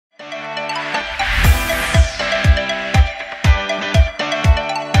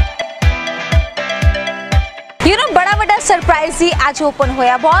Guys जी आज open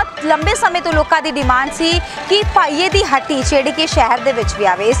होया। बहुत लंबे समय तो लोगों की डिमांड सी कि भाईये दी हट्टी जिहड़ी कि शहर दे विच भी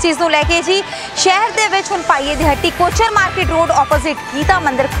आवे। इस चीज़ को लैके जी शहर दे विच हुण भाईये दी हट्टी Kochhar market road opposite Gita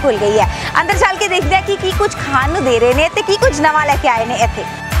मंदिर खुल गई है। अंदर चल के देखते हैं कि कुछ खाण नूं दे रहे ने ते की कुछ नवा लैके आए ने इत्थे।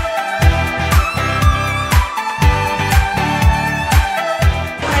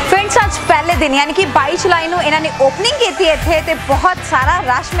 फ्रेंड्स आज पहले दिन यानी कि 22 जुलाई नूं इन्हां ने ओपनिंग की थी इत्थे ते बहुत सारा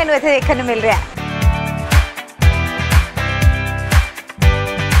रश मैनूं इत्थे देखने नूं मिल रहा है।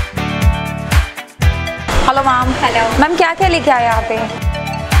 Hello ma'am. हेलो मैम, क्या क्या लेके आए यहाँ पे?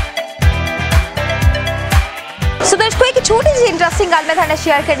 सो दोस्तों एक छोटी सी इंटरेस्टिंग गल मैं तुहाडे नाल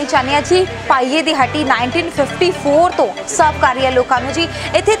शेयर करनी चाहनी हां जी। भाईये दी हट्टी 1954 तो सर्व कर रही है लोगों को जी।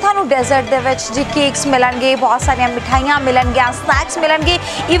 इत्थे तुहानूं डेजर्ट दे विच जी केक्स मिलणगे, बहुत सारिया मिठाइयां मिलणगियां, स्नैक्स मिलणगे,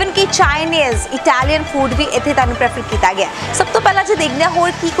 ईवन कि चाइनीज़ इटैलियन फूड भी इत्थे तुहानूं प्रेफर किया गया। सब तो पहला जी देखते हैं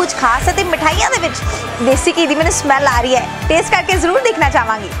होर की कुछ खास है। तो मिठाइयां दे विच देसी घी दी मैनूं स्मैल आ रही है, टेस्ट करके जरूर देखना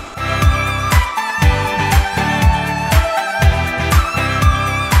चाहांगी।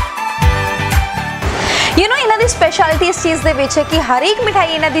 इन्हां दी स्पैशलिटी इस चीज़ दे विच है कि हर एक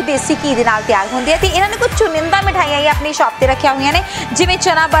मिठाई इन्हां दी देसी घी दे नाल तैयार होंदी है। ते इन्हां ने कुछ चुनिंदा मिठाइयां ही अपनी शॉप ते रखिया हुई ने, जिवें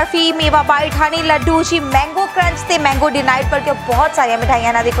चना बर्फी, मेवा बाइट, हनी लड्डू जी, मैंगो क्रंच ते मैंगो डिनाइट पर के बहुत सारिया मिठाइयां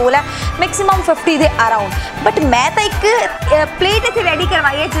इन्हां दे कोल है, मैक्सिमम 50 दे अराउंड। बट मैं तो एक प्लेट इत्थे रेडी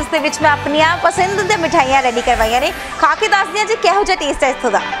करवाई है जिस दे विच मैं अपनी पसंद दी मिठाइयां रेडी करवाइया ने। खा के दसदी हां जी किहो जिहा टेस्ट है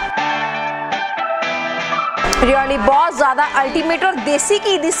इत्थों दा। रियली बहुत ज़्यादा अल्टीमेट और देसी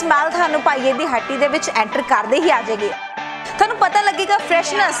घी की स्मैल थानू भाईये दी हट्टी दे विच एंटर करते ही आ जाएगी। थानू पता लगेगा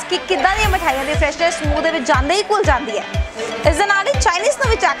फ्रैशनेस कि किदां दी मिठाइयां दी फ्रैशनेस मूँह दे विच जांदे ही घुल जाती है। इस दे नाल ही चाइनीज़ नूं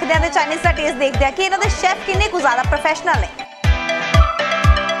भी चखदे हैं ते चाइनीज़ दा टेस्ट देखदे हैं कि इन्हां दे शेफ किन्ने कुछ ज़्यादा प्रोफैशनल ने।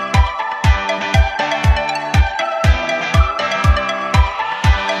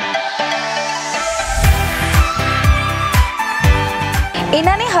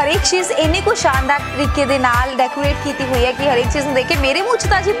 इन्हों ने हर एक चीज़ इन्नी को शानदार तरीके दे नाल डेकोरेट की हुई है कि हर एक चीज़ देख के मेरे मुँह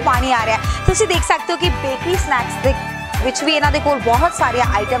च जी पानी आ रहा है। तुसीं देख सकते हो कि बेकरी स्नैक्स दे विच भी इन्हों दे कोल बहुत सारे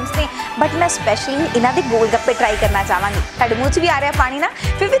आइटम्स ने, बट मैं स्पैशली इन्हों दे गोलगप्पे ट्राई करना चाहांगी। तुहाडे मुँह च भी आ रहा है पानी ना,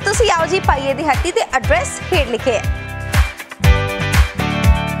 फिर भी तुसीं आओ जी भाईये दी हट्टी ते एड्रैस हेठ लिखे है।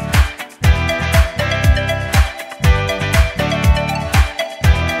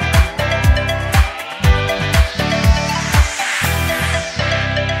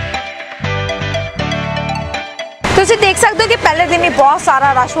 तुसीं देख सकते हो कि पहले दिन ही बहुत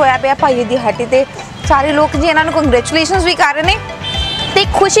सारा रश होया पिया भाईये दी हट्टी ते। सारे लोग जी इन्होंने कंग्रेचुलेशनस भी कर रहे हैं ते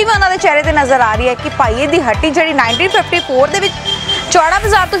खुशी भी उन्होंने चेहरे ते नज़र आ रही है कि भाईये दी हट्टी जी 1954 दे विच चौड़ा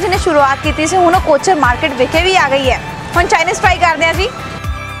बाजार तो जिन्हें शुरुआत की थी हुण कोचर मार्केट विखे भी आ गई है। हुण चाइनीज़ फ्राई करते हैं जी।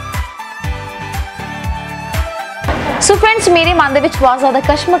 सो फ्रेंड्स मेरे मन दे विच बहुत ज़्यादा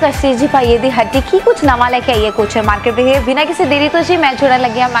कशमकश सी जी भाईये दी हट्टी की कुछ नवा लेके आई है कोचर मार्केट में। बिना किसी देरी तो जी मैं जुड़न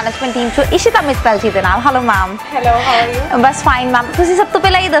लगी मैनेजमेंट टीम चो इशिता मित्तल जी दे नाल। Hello ma'am. Hello, how are you? बस फाइन मैम। तुसीं सब तो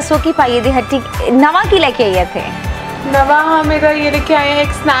पहला ये दसो कि भाईये दी हट्टी नवा की लेके आई है थे? नवा हम इधर ये लेके आए हैं,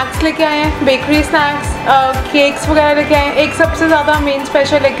 एक स्नैक्स लेके आए हैं, बेकरी स्नैक्स, केक्स वगैरह लेके आए हैं। एक सबसे ज़्यादा मेन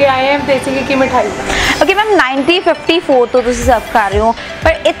स्पेशल लेके आए हैं देसी घी की मिठाई। ओके मैम 1954 तो तुसीं सर्व कर रहे हो,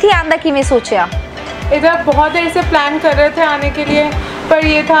 पर इत्थे आंदा किवें सोचिया? इधर बहुत देर से प्लान कर रहे थे आने के लिए, पर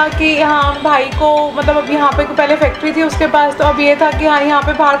ये था कि हाँ भाई को मतलब अब यहाँ पे पहले फैक्ट्री थी उसके पास, तो अब ये था कि हाँ यहाँ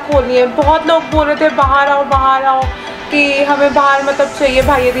पे बाहर खोलनी है। बहुत लोग बोल रहे थे बाहर आओ कि हमें बाहर मतलब चाहिए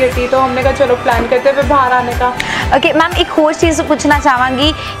भाईये दी हट्टी, तो हमने कहा चलो प्लान करते हैं फिर बाहर आने का। ओके मैम एक और चीज़ पूछना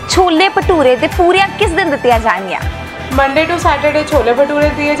चाहूँगी, छोले भटूरे ते पूरियाँ किस दिन दित्तियां जाएंगियां? Monday to Saturday chole bhature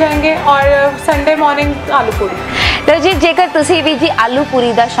दिए जाएंगे और संडे मॉर्निंग आलू पूरी। तो जी जेकर तुसी भी जी आलू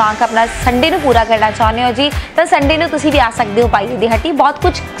पूरी का शौक अपना संडे नूं पूरा करना चाहते हो जी, तो संडे नूं तुसी भी आ सकते हो भाईये दी हट्टी। बहुत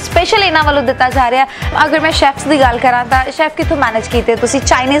कुछ स्पेशल इन्हां वालों दिता जा रहा है। अगर मैं शेफ्स की गल करा तो शेफ कितों मैनेज किए तुसी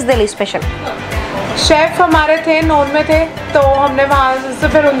चाइनीज़ दे लिए स्पेशल? शेफ़ हमारे थे नोन में थे, तो हमने वहाँ से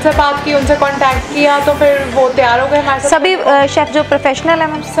फिर उनसे बात की, उनसे कांटेक्ट किया, तो फिर वो तैयार हो गए हमारे साथ। सभी शेफ जो प्रोफेशनल है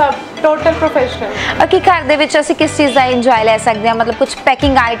मैम? सब टोटल प्रोफेशनल। ओके घर दे विच असीं किस चीज़ का इंजॉय ले सकते हैं, मतलब कुछ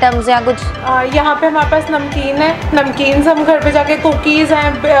पैकिंग आइटम्स या कुछ? यहाँ पे हमारे पास नमकीन है, नमकीन हम घर पे जाके कुकीज़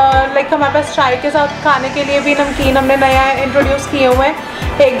हैं, लाइक हमारे पास चाय के साथ खाने के लिए भी नमकीन हमने नया इंट्रोड्यूस किए हुए हैं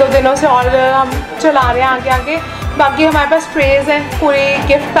 1-2 दिनों से, और हम चला रहे हैं आगे। बाकी हमारे पास ट्रेज़ हैं पूरी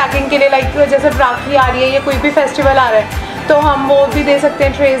गिफ्ट पैकिंग के लिए, लाइक जैसे राखी आ रही है या कोई भी फेस्टिवल आ रहा है तो हम वो भी दे सकते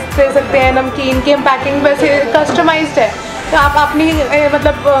हैं, ट्रेज़ दे सकते हैं। नमकीन की हम पैकिंग वैसे कस्टमाइज्ड है, तो आप अपनी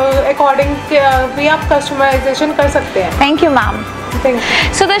मतलब अकॉर्डिंग भी आप कस्टमाइजेशन कर सकते हैं। Thank you ma'am.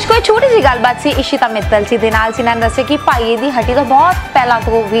 सो दर्शकों छोटी जी गलबात सी इशिता मित्तल जी दे नाल सी। इन्होंने दस्सिया कि भाईये दी हट्टी तो बहुत पहला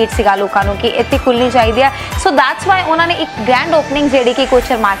तो वेट सीगा लोगों को कि इत्थे खुलनी चाहिए है। सो दैट्स वाई उन्होंने एक ग्रैंड ओपनिंग जी कि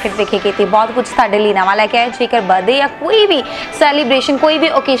कोचर मार्केट विखे की बहुत कुछ तुहाडे लई नवां लैके आए। जेकर बर्थडे या कोई भी सैलीब्रेशन कोई भी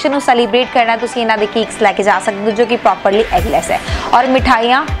ओकेजन सैलीब्रेट करना तुसीं इन्हां दे केक्स लैके जा सकते हो जो कि प्रॉपरली एगलैस है और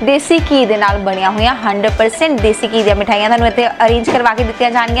मिठाइयां देसी घी दे नाल बणियां होईयां 100% देसी घी दी मिठाइयां तुहानूं इत्थे अरेंज करवा के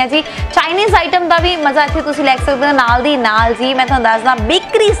दित्तियां जाणगीਆਂ जी। चाइनीज़ आइटम का भी मज़ा इत्थे तुसीं लै सकते हो नाल दी नाल जी मैं तुहानूं दसदा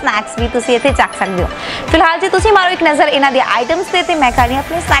बेकरी स्नैक्स भी तुसीं इत्थे चख सकते हो। फिलहाल जी तुसीं मारो एक नज़र इन्हां दी आइटम्स ते मैं करनी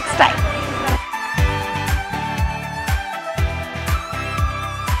अपने स्नैक्स टाइम।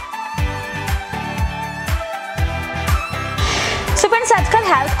 सो फ्रेंड्स आजकल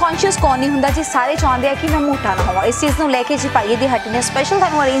हेल्थ कॉन्शियस कौन नहीं हुंदा जी, सारे चाहते हैं कि मैं मोटा ना होवां। इस चीज़ को लेके जी भाईया दी हट्टी ने स्पेशल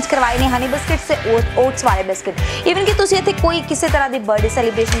तुहानूं अरेंज करवाए ने हनी बिस्किट से ओट्स वाले बिस्किट। इवन कि तुसीं इत्थे कोई किसी तरह की बर्थडे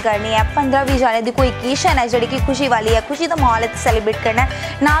सैलीब्रेशन करनी है 15-20 जाने की कोई ओकेजन है जी कि खुशी वाली है, खुशी का माहौल इत्थे सैलीब्रेट करना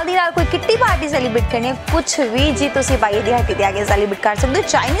है, नाल दी नाल कोई किट्टी पार्टी सैलीब्रेट करनी है, कुछ भी जी तुसीं भाईया दी हट्टी ते आके सैलीब्रेट कर सकते हो।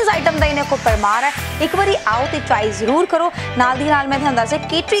 चाइनीज़ आइटम का इन्हें को परमार है, एक बार आओ तो ट्राई जरूर करो। नाल दी नाल मैं तुहानूं दस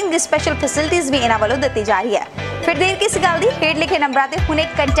केटरिंग की स्पेशल फैसिलिटीज़ भी इन्हां वालों दी जा रही है। फिर देर किस गल दी हेठ लिखे नंबर ते हुणे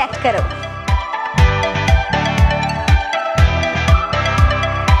कंटैक्ट करो।